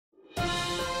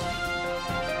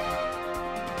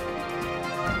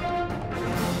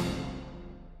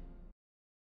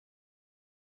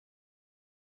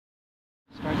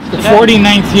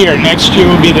49th year. Next year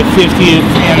will be the 50th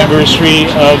anniversary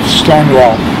of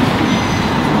Stonewall.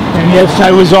 And yes,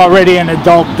 I was already an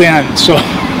adult then, so.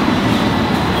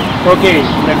 Okay,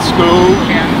 let's go.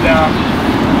 And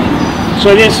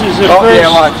so this is the first.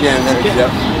 Yeah, watch, yeah, and then, yep.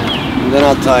 And then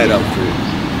I'll tie it up for you.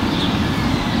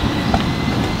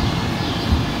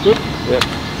 Yep.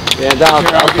 Yeah, and then I'll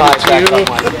tie it back up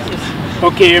my hand.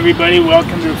 Okay, everybody,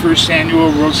 welcome to the first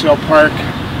annual Roselle Park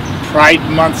Pride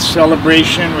Month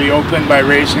celebration. We opened by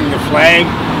raising the flag.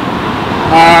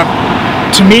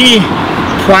 To me,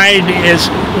 Pride is,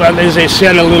 well, as I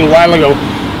said a little while ago,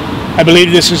 I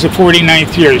believe this is the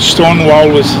 49th year. Stonewall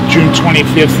was June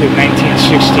 25th of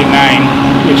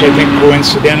 1969, which I think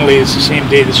coincidentally is the same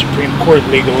day the Supreme Court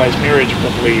legalized marriage a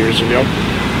couple of years ago.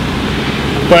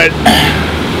 But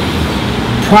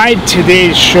Pride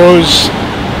today shows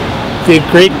the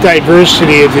great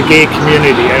diversity of the gay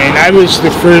community. I mean, I was the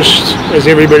first, as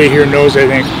everybody here knows, I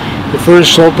think, the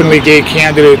first openly gay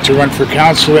candidate to run for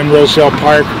council in Roselle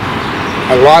Park.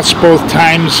 I lost both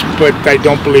times, but I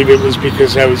don't believe it was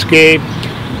because I was gay.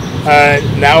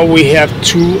 Now we have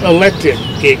two elected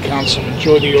gay councilmen,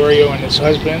 Joe DiOrio and his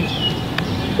husband,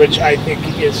 which I think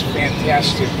is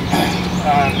fantastic.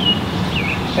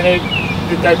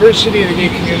 The diversity of the gay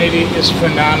community is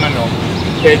phenomenal.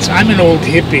 I'm an old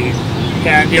hippie,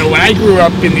 and you know, when I grew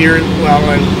up in the year, well,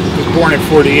 I was born in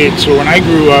 '48, so when I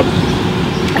grew up,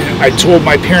 I told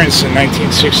my parents in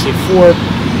 1964,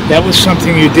 that was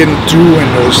something you didn't do in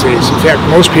those days. In fact,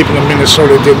 most people in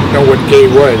Minnesota didn't know what gay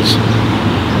was.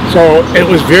 So it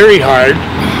was very hard,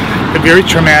 very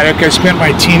traumatic. I spent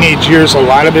my teenage years, a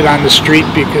lot of it on the street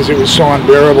because it was so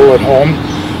unbearable at home.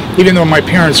 Even though my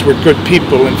parents were good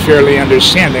people and fairly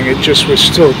understanding, it just was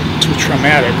still too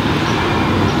traumatic.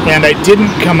 And I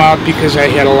didn't come out because I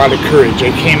had a lot of courage.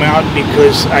 I came out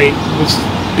because I was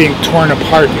being torn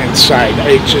apart inside.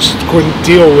 I just couldn't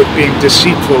deal with being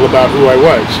deceitful about who I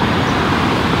was.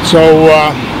 So,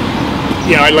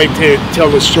 you know, I'd like to tell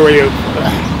the story of,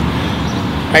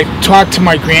 I talked to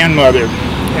my grandmother,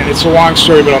 and it's a long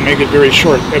story, but I'll make it very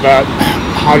short, about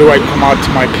how do I come out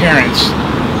to my parents.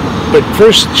 But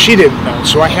first, she didn't know,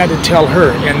 so I had to tell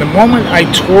her. And the moment I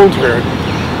told her,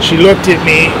 she looked at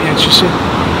me and she said,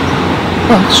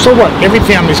 "Oh, so what? Every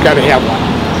family's got to have one."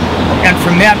 And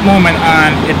from that moment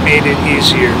on, it made it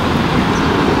easier.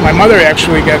 My mother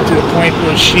actually got to the point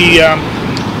where she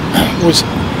was,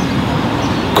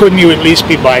 couldn't you at least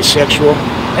be bisexual?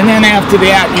 And then after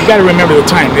that, you got to remember the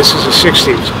time, this is the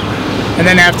 60s. And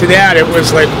then after that, it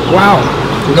was like, wow,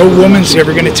 no woman's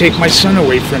ever going to take my son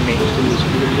away from me.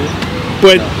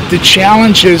 But the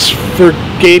challenges for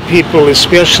gay people,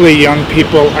 especially young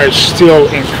people, are still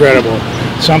incredible.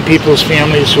 Some people's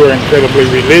families who are incredibly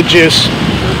religious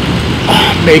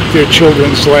make their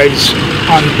children's lives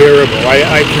unbearable.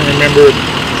 I can remember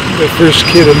the first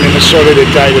kid in Minnesota that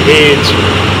died of AIDS.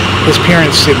 His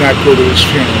parents did not go to his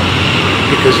funeral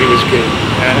because he was gay.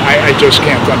 And I just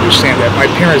can't understand that. My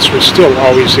parents were still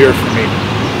always there for me.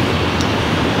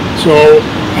 So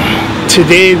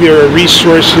today there are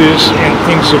resources and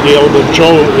things available.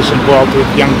 Joe is involved with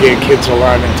young gay kids a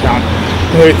lot in town.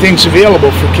 And there are things available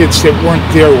for kids that weren't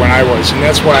there when I was, and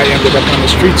that's why I ended up on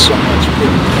the streets so much. But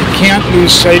you can't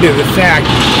lose sight of the fact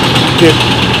that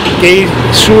gay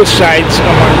suicides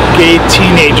among gay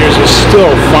teenagers is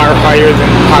still far higher than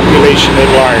the population at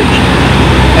large.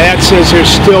 And that says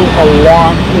there's still a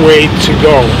long way to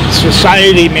go.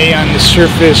 Society may on the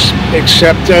surface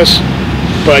accept us,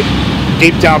 but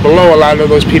deep down below, a lot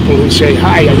of those people who say,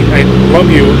 "Hi, I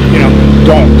love you," you know,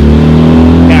 don't.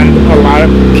 And a lot of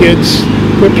kids,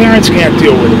 their parents can't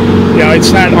deal with it. You know,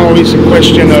 it's not always a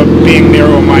question of being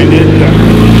narrow-minded.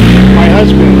 My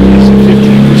husband is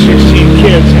 15 to 16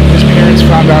 kids, and his parents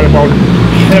found out about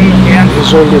him and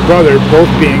his older brother both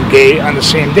being gay on the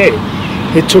same day.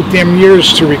 It took them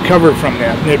years to recover from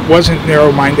that. And it wasn't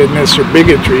narrow-mindedness or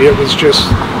bigotry. It was just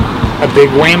a big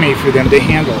whammy for them to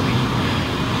handle.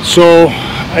 So,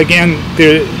 again,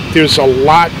 there's a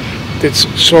lot that's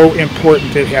so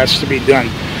important that has to be done.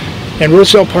 And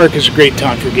Roselle Park is a great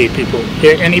town for gay people.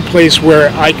 Any place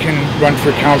where I can run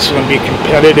for council and be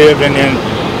competitive, and then,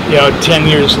 you know, 10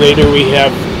 years later we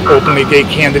have openly gay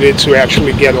candidates who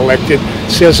actually get elected,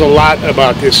 says a lot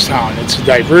about this town. It's a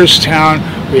diverse town.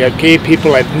 We have gay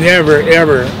people. I've never,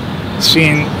 ever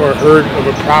seen or heard of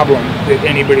a problem that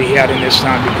anybody had in this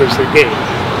town because they're gay.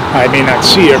 I may not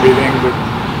see everything, but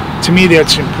to me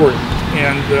that's important.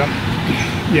 And,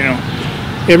 you know,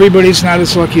 everybody's not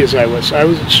as lucky as I was. I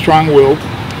was strong-willed,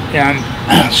 and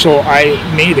so I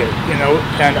made it, you know,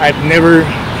 and I've never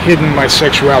hidden my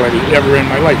sexuality ever in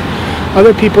my life.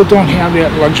 Other people don't have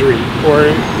that luxury, or,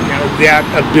 you know, that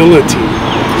ability.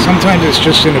 Sometimes it's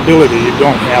just an ability, you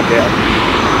don't have that.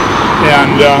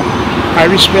 And I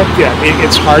respect that.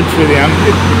 It's hard for them.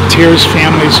 It tears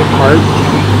families apart.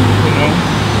 You know.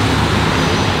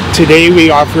 Today we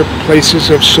offer places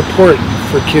of support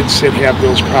for kids that have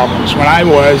those problems. When I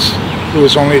was, it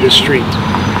was only the street.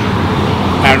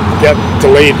 And that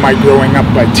delayed my growing up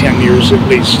by 10 years at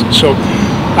least. So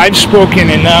I've spoken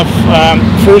enough.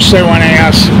 First I want to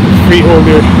ask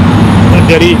freeholder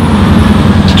Betty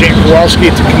Jane Kowalski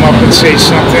to come up and say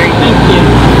something. Thank you.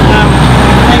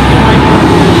 Thank you, Michael.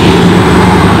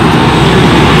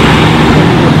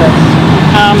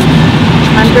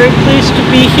 I'm very pleased to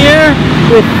be here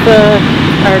with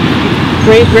our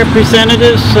great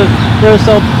representatives of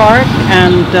Roselle Park,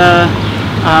 and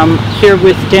here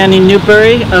with Danny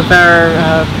Newberry of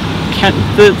our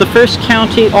the first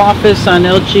county office on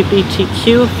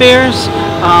LGBTQ affairs.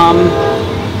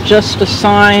 Just a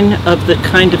sign of the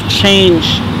kind of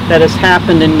change that has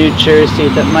happened in New Jersey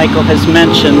that Michael has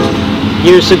mentioned.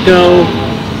 Years ago,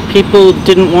 people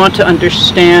didn't want to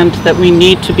understand that we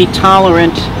need to be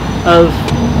tolerant of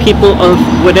people of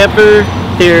whatever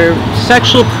their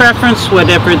sexual preference,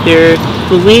 whatever their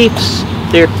beliefs,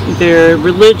 their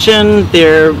religion,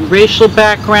 their racial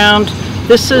background.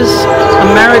 This is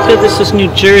America, this is New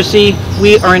Jersey.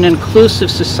 We are an inclusive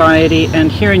society,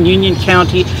 and here in Union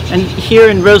County and here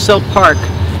in Roselle Park,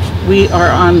 we are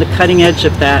on the cutting edge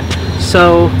of that.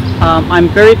 So I'm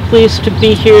very pleased to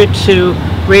be here to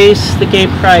raise the Gay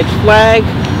Pride flag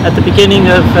at the beginning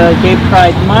of Gay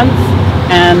Pride Month,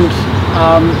 and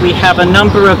we have a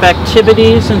number of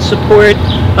activities in support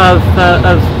of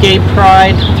Gay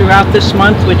Pride throughout this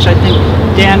month, which I think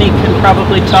Danny can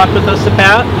probably talk with us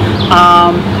about.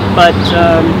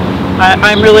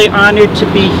 I'm really honored to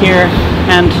be here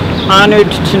and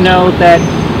honored to know that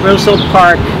Roselle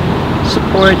Park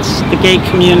supports the gay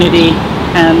community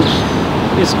and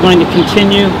is going to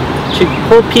continue to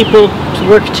pull people to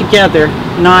work together,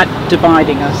 not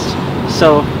dividing us.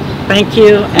 So thank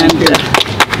you, and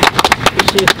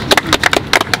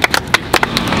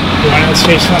You want to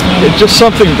say something? Just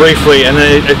something briefly, and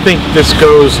I think this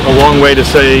goes a long way to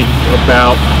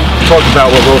talk about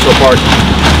what Roselle Park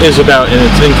is about in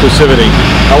its inclusivity.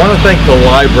 I want to thank the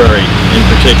library in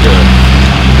particular,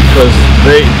 because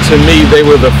to me, they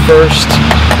were the first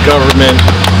government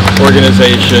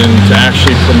organization to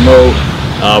actually promote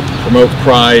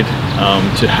Pride,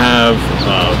 to have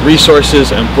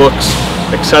resources and books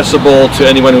accessible to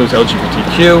anyone who was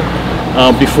LGBTQ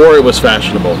before it was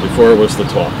fashionable, before it was the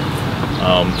talk.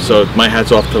 So my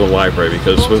hat's off to the library,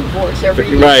 because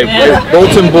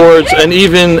bulletin boards, and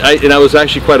even I was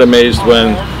actually quite amazed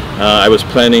when I was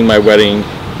planning my wedding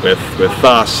with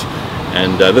Thas,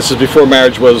 and this is before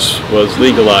marriage was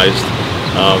legalized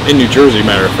in New Jersey,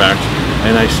 matter of fact.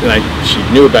 And she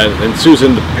knew about it, and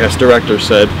Susan, the past director,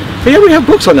 said, "Hey, yeah, we have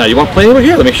books on that. You want plenty over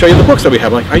here? Let me show you the books that we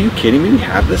have." I'm like, "Are you kidding me? We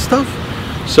have this stuff?"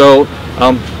 So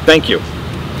thank you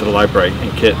to the library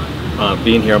and Kit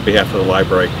being here on behalf of the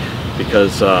library,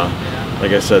 because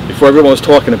like I said, before everyone was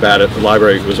talking about it, the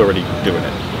library was already doing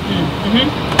it.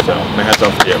 So my hat's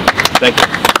off to you. Thank you.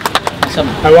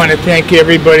 I want to thank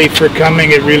everybody for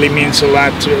coming. It really means a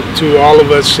lot to all of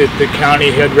us at the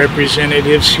county head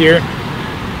representatives here.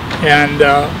 And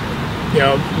you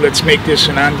know, let's make this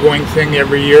an ongoing thing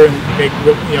every year and make,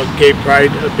 you know, Gay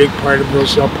Pride a big part of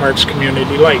Roselle Park's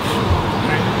community life.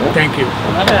 Right. Thank you.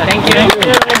 thank you.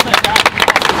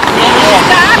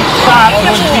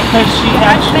 Because she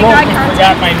had spoken,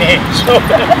 forgot my name. So.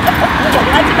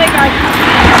 That's a big eye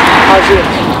contact. How's it?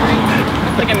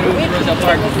 Like in Roselle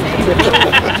Park.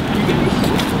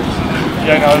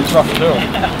 Yeah, no, it's rough too.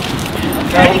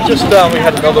 No, we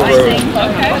had another road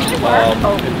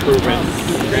improvement.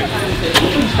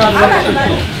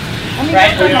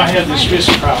 Right? We don't have the Swiss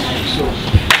problem, so.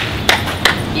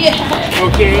 Yeah.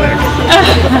 Okay.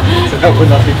 That would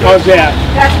not be good. How's that?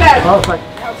 That's better. Perfect.